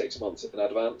 6 months in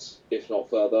advance, if not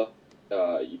further.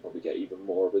 you probably get even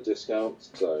more of a discount.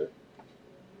 So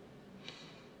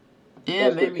Yeah,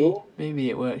 that's pretty maybe cool. maybe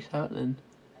it works out then. Do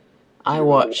I you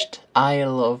remember- watched I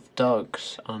Love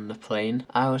Dogs on the plane.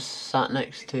 I was sat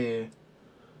next to.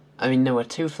 I mean, there were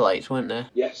 2 flights, weren't there?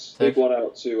 Yes, So big one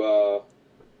out to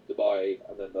Dubai,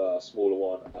 and then the smaller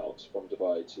one out from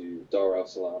Dubai to Dar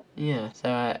es Salaam. Yeah.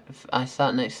 So I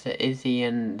sat next to Izzy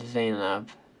and Zainab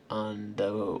on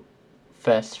the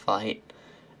first flight,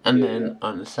 and Yeah, then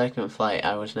on the second flight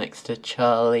I was next to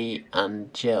Charlie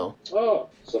and Jill. Oh,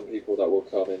 some people that will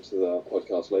come into the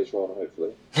podcast later on,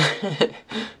 hopefully.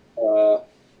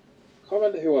 Can't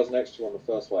remember who I was next to on the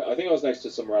first flight. I think I was next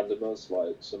to some randomers,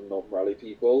 like some non-rally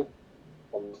people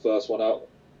on the first one out.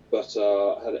 But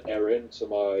I had Erin to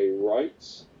my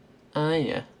right, Ah,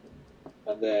 yeah.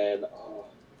 and then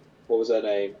what was her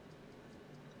name?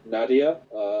 Nadia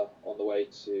on the way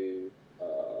to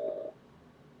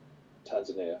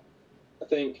Tanzania. I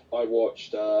think I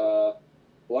watched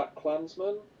Black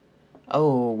Klansman.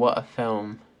 Oh, what a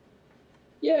film.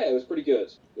 Yeah, it was pretty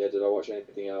good. Yeah, did I watch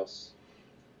anything else?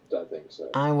 Don't think so.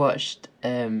 I watched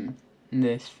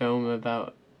this film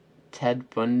about Ted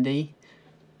Bundy,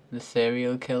 the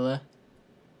serial killer.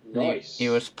 And Nice. He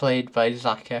was played by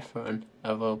Zac Efron,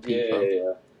 of all people.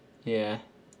 Yeah. Yeah.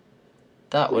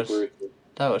 That Pretty was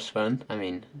brutal. fun. I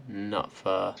mean, not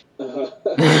for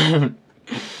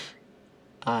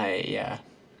yeah.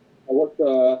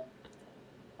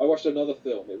 I watched another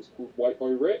film. It was called White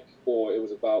Boy Rick, or it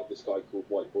was about this guy called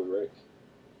White Boy Rick.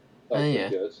 That was Oh, pretty yeah.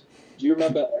 good. Do you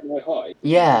remember NY High?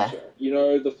 Yeah. You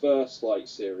know the first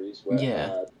series where Yeah. it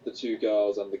had the 2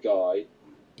 girls and the guy.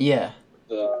 Yeah.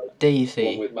 The one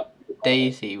Daisy. with Matthew McConaughey.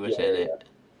 Daisy was in it.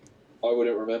 I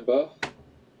wouldn't remember,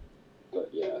 but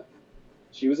yeah,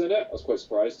 she was in it. I was quite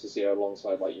surprised to see her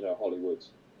alongside Hollywood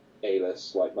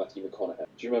A-list like Matthew McConaughey. Do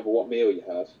you remember what meal you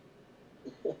had?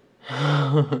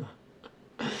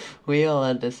 We all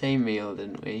had the same meal,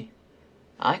 didn't we?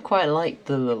 I quite liked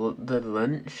the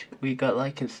lunch. We got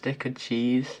like a stick of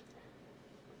cheese,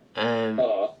 and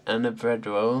a bread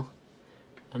roll.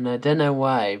 And I don't know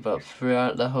why, but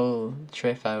throughout the whole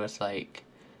trip I was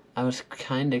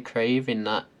kind of craving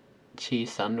that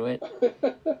cheese sandwich.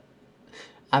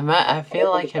 I feel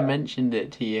like I mentioned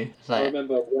it to you. It's I like,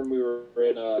 remember when we were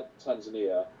in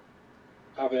Tanzania,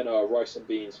 having rice and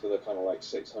beans for the kind of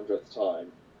 600th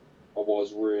time. I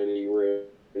was really,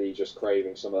 really just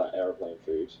craving some of that aeroplane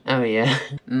food. oh yeah.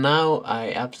 Now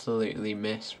I absolutely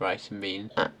miss rice and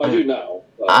beans. I do now.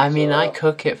 But, I mean, I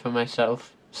cook it for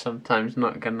myself sometimes,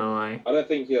 not gonna lie. I don't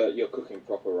think you're cooking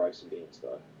proper rice and beans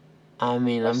though. I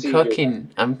mean, I'm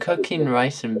cooking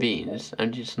rice and beans.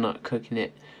 I'm just not cooking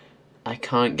it. I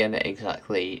can't get it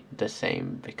exactly the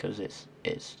same because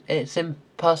it's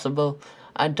impossible.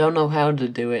 I don't know how to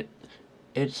do it.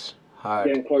 It's hard.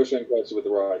 Getting closer and closer with the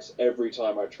rice. Every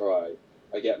time I try,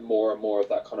 I get more and more of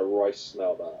that kind of rice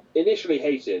smell that I initially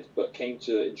hated, but came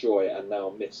to enjoy and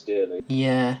now miss dearly.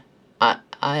 Yeah,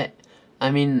 I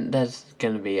mean, there's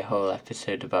gonna be a whole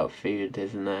episode about food,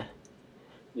 isn't there?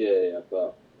 Yeah,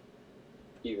 but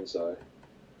even so.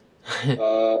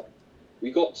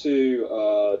 We got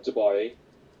to Dubai.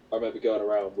 I remember going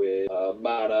around with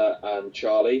Mana and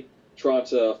Charlie, trying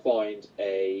to find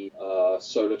a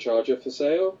solar charger for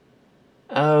sale.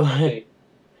 Oh, I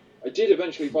did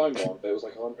eventually find one, but it was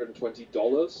like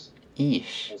 $120.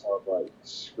 eesh. And so I was like,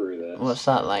 screw this. What's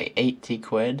that, like 80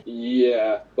 quid?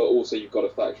 Yeah, but also you've got to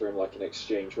factor in an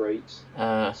exchange rate.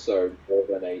 So more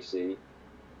than AC.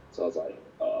 So I was like,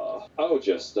 I'll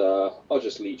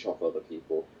just leech off other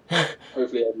people.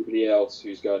 Hopefully everybody else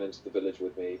who's going into the village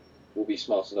with me will be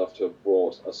smart enough to have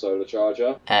brought a solar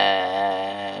charger.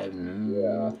 Yeah.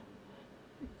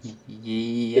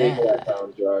 Big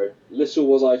letdown, Joe. Little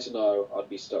was I to know I'd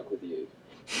be stuck with you.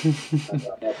 And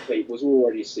that fate was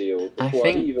already sealed before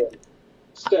I even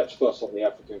stepped foot on the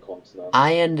African continent.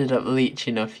 I ended up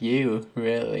leeching off you,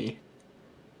 really.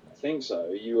 I think so.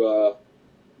 You,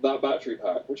 that battery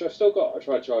pack, which I've still got, I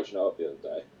tried charging it up the other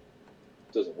day.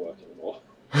 It doesn't work anymore.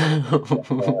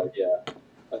 Yeah.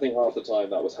 I think half the time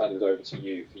that was handed over to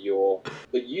you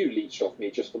but you leached off me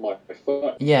just for my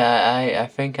phone. Yeah, I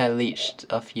think I leached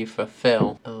off you for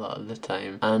Phil a lot of the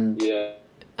time. And Yeah.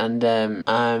 And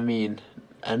I mean,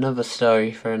 another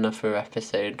story for another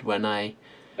episode when I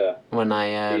the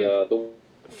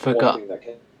forgot one thing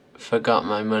that forgot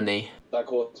my money. That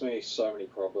caused me so many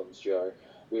problems, Joe.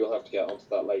 We will have to get onto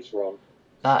that later on.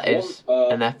 That is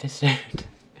an episode.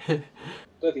 I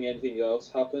don't think anything else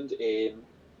happened in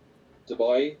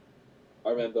Dubai. I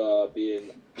remember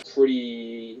being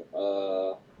pretty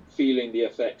feeling the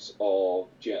effects of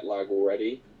jet lag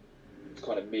already. It's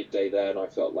kind of midday there, and I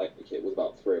felt like it was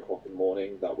about 3 o'clock in the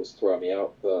morning that was throwing me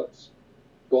out, but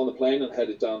got on the plane and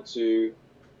headed down to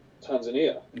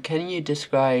Tanzania. Can you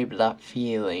describe that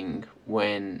feeling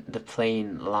when the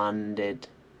plane landed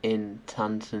in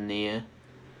Tanzania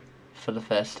for the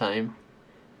first time?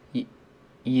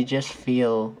 You just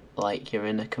feel like you're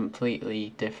in a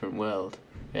completely different world,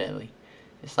 really.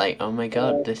 It's like, oh my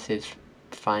god, this is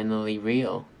finally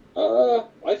real.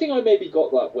 I think I maybe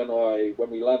got that when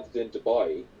we landed in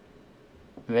Dubai.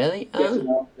 Really? Getting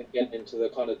out and getting into the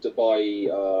kind of Dubai,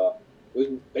 it was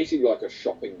basically like a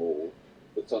shopping mall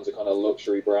with tons of kind of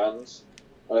luxury brands.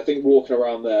 And I think walking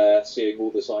around there, seeing all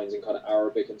the signs in kind of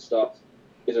Arabic and stuff,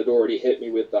 it had already hit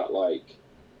me with that, like,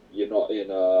 you're not in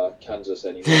Kansas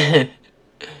anymore,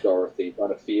 Dorothy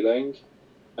kind of feeling.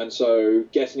 And so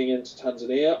getting into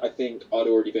Tanzania, I think I'd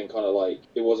already been kind of like,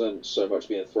 it wasn't so much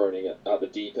being thrown in at the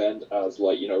deep end as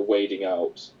like, wading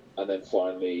out and then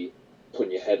finally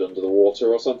putting your head under the water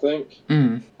or something.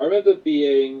 Mm. I remember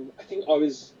I think I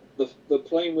was, the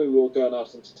plane where we were going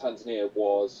out into Tanzania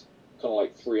was kind of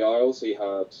like 3 aisles. So you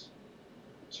had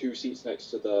 3 seats next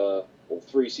to the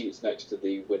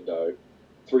window,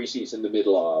 3 seats in the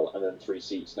middle aisle, and then 3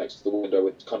 seats next to the window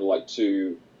with kind of like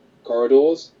 2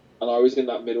 corridors. And I was in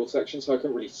that middle section, so I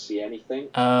couldn't really see anything.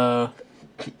 So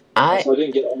I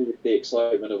didn't get any of the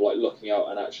excitement of like looking out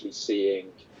and actually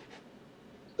seeing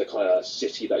the kind of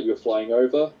city that you were flying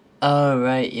over. Oh,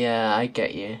 right, yeah, I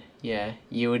get you. Yeah,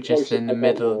 you were just in the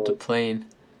middle of the plane.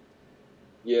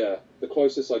 Yeah, the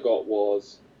closest I got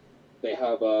was they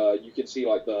have you can see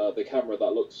like the camera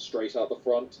that looks straight out the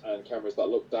front and cameras that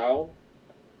look down.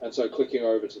 And so clicking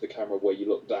over to the camera where you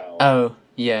look down. Oh,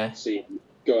 yeah. See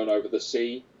going over the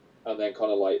sea and then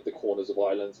kind of like the corners of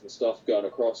islands and stuff going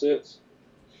across it.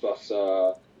 But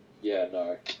yeah,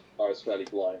 no, I was fairly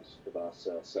blind for that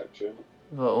section.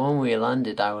 But when we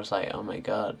landed, I was like, oh my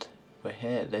god, we're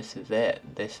here, this is it.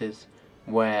 This is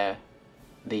where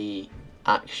the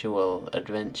actual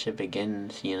adventure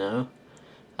begins,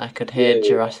 I could hear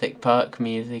Jurassic Park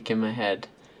music in my head.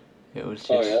 It was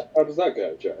just... Oh yeah? How does that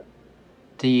go, Joe?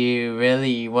 Do you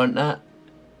really want that?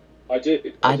 I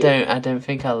do. I don't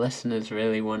think our listeners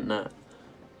really want that.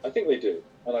 I think they do.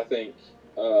 And I think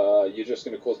you're just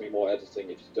going to cause me more editing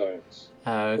if you don't.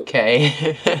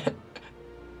 Okay.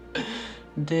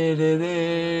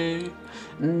 Do-do-do.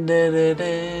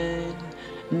 Do-do-do.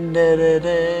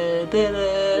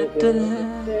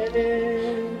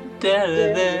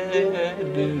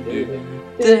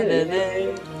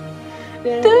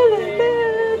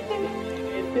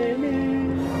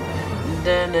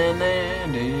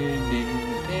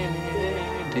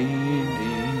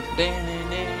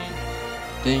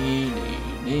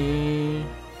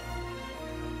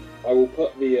 I will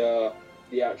put the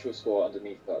actual score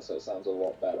underneath that so it sounds a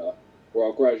lot better. Or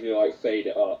I'll gradually like fade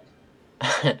it up.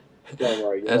 Don't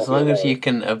worry. As long as you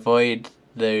can avoid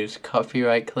those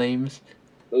copyright claims.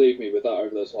 Believe me, with that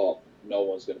over the top, no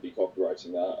one's going to be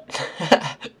copyrighting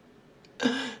that.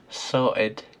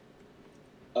 Sorted.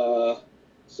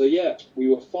 So yeah, we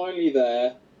were finally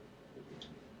there,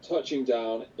 touching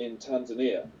down in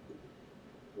Tanzania.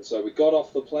 And so we got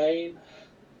off the plane,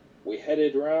 we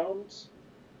headed round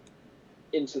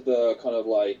into the kind of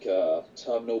like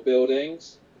terminal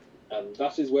buildings, and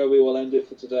that is where we will end it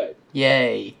for today.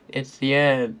 Yay, it's the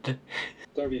end.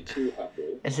 Don't be too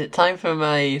happy. Is it time for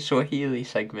my Swahili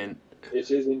segment?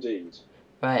 It is indeed.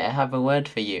 Right, I have a word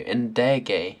for you,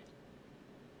 ndege.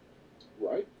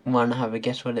 Right. Want to have a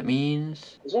guess what it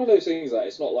means? It's one of those things that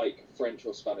it's not like French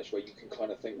or Spanish where you can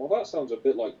kind of think, well, that sounds a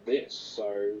bit like this,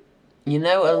 so... You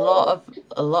know, a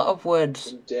lot of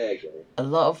words... Ndege. A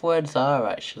lot of words are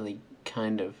actually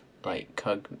kind of like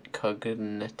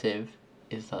cognitive.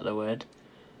 Is that the word?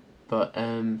 But,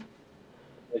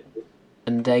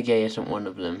 ndege isn't one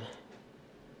of them.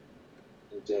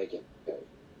 Ndege. Okay.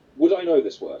 Would I know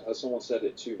this word? Has someone said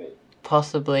it to me?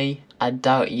 Possibly. I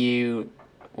doubt you...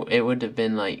 It would have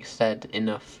been, like, said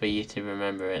enough for you to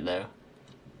remember it, though.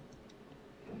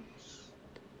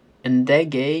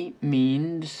 Ndege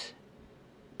means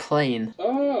plane.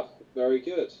 Ah, very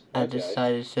good. I Okay.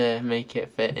 decided to make it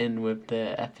fit in with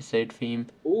the episode theme.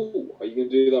 Ooh, are you going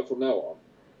to do that from now on?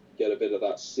 Get a bit of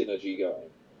that synergy going.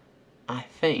 I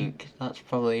think that's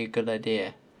probably a good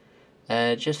idea.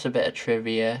 Just a bit of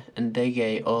trivia.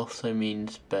 Ndege also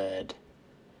means bird.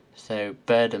 So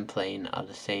bird and plane are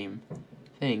the same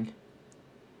thing.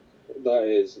 That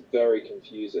is very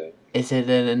confusing. Is it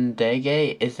an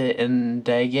ndege? Is it an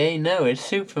ndege? No, it's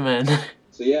Superman.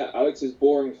 So yeah, Alex's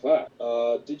boring fact.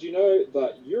 Did you know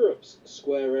that Europe's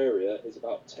square area is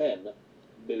about 10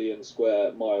 million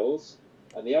square miles,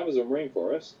 and the Amazon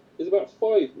rainforest is about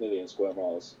 5 million square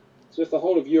miles? So if the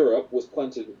whole of Europe was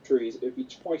planted with trees, it would be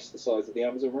twice the size of the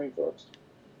Amazon rainforest.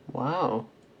 Wow.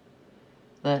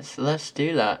 Let's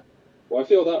do that. Well, I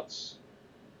feel that's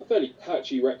a fairly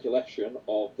patchy recollection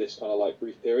of this kind of like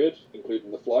brief period,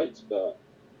 including the flight. But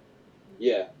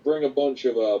yeah, bring a bunch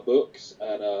of books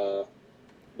and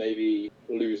maybe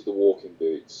lose the walking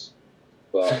boots.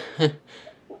 But I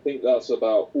think that's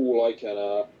about all I can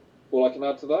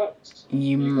add to that.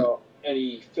 You got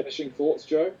any finishing thoughts,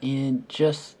 Joe? You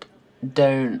just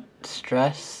don't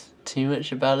stress too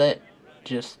much about it.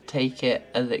 Just take it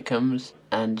as it comes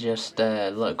and just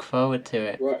look forward to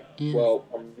it. Right. Yeah. Well,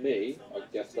 from me, I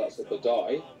guess that's a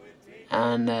badai.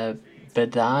 And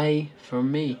badai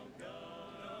from me.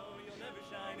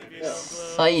 Yeah.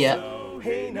 See ya. So,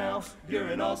 hey now, you're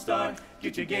an all-star.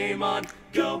 Get your game on,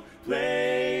 go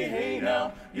play. Hey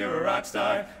now, you're a rock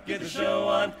star. Get the show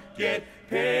on, get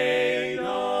paid.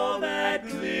 All that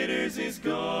glitters is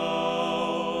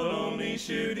gold. Only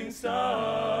shooting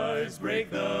stars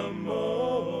break the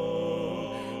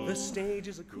mold. The stage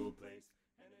is a cool place.